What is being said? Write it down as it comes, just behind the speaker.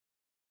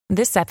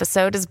This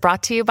episode is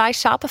brought to you by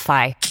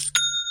Shopify.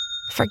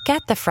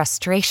 Forget the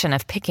frustration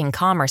of picking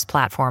commerce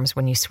platforms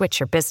when you switch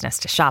your business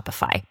to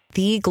Shopify,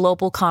 the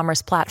global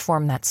commerce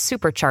platform that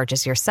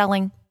supercharges your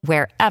selling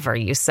wherever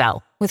you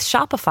sell. With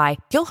Shopify,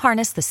 you'll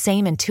harness the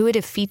same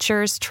intuitive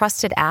features,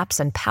 trusted apps,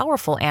 and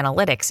powerful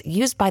analytics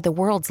used by the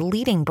world's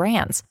leading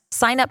brands.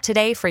 Sign up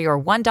today for your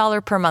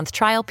 $1 per month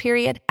trial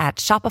period at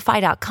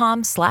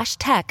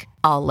shopify.com/tech,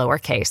 all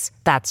lowercase.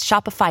 That's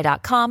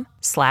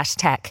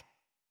shopify.com/tech.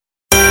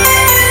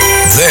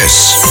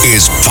 This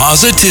is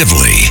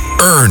Positively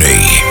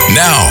Ernie.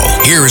 Now,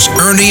 here's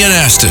Ernie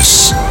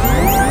Anastas.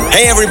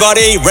 Hey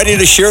everybody, ready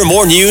to share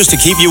more news to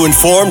keep you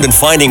informed and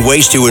finding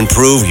ways to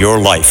improve your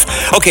life.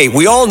 Okay,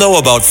 we all know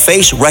about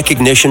face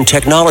recognition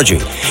technology.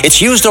 It's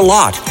used a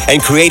lot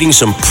and creating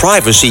some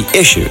privacy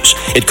issues.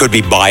 It could be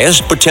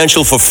biased,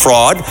 potential for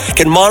fraud,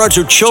 can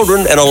monitor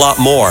children, and a lot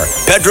more.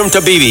 Pedram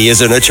Tabibi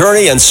is an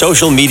attorney and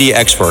social media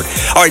expert.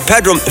 All right,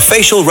 Pedram,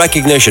 facial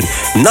recognition,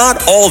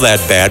 not all that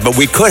bad, but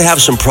we could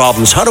have some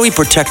problems. How do we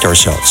protect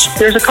ourselves?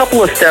 There's a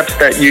couple of steps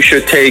that you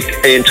should take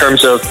in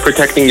terms of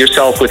protecting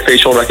yourself with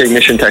facial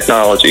recognition technology.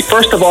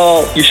 First of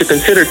all, you should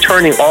consider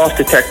turning off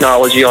the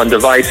technology on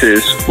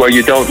devices where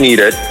you don't need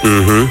it.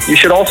 You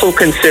should also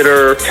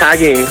consider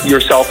tagging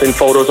yourself in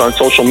photos on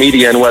social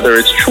media and whether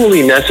it's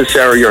truly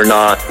necessary or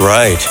not.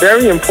 Right.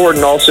 Very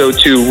important also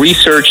to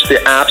research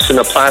the apps and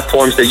the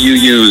platforms that you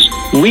use.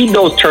 Read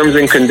those terms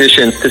and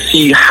conditions to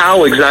see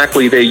how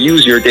exactly they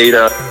use your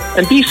data,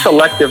 and be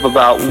selective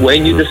about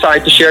when you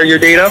decide to share your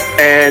data,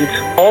 and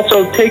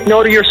also take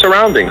note of your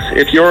surroundings.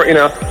 If you're in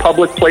a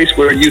public place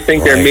where you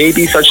think there may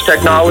be such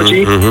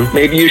technology,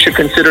 maybe you should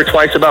consider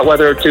twice about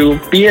whether to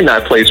be in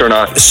that place or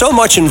not. So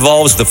much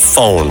involves the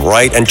phone,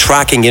 right, and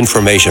tracking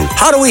information.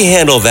 How do we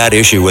handle that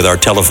issue with our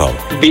telephone?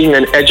 Being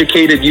an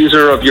educated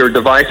user of your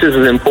devices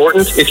is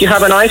important. If you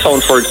have an iPhone,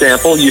 for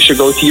example, you should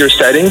go to your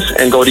settings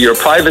and go to your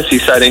privacy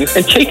settings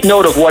and take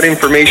note of what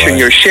information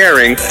you're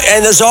sharing.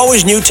 And there's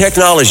always new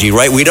technology,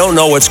 right? We don't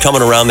know what's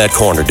coming around that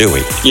corner, do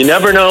we? You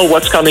never know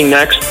what's coming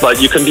next, but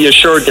you can be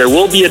assured there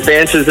will be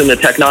advances in the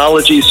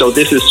technology, so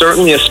this is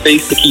certainly a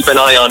space to keep an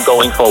eye on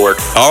going forward.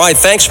 All right,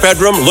 thanks,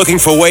 Pedram. Looking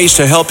for ways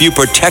to help you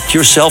protect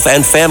yourself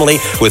and family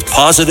with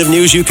positive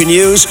news you can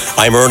use?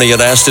 I'm Ernie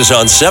Anastas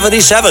on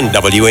 77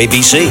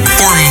 WABC.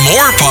 For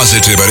more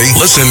positivity,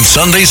 listen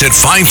Sundays at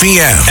 5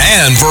 p.m.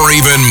 And for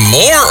even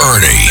more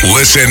Ernie,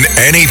 listen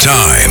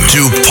anytime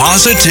to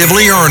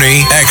Positively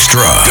Ernie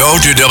Extra. Go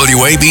to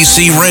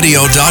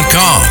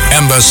WABCRadio.com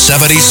and the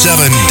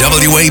 77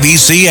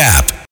 WABC app.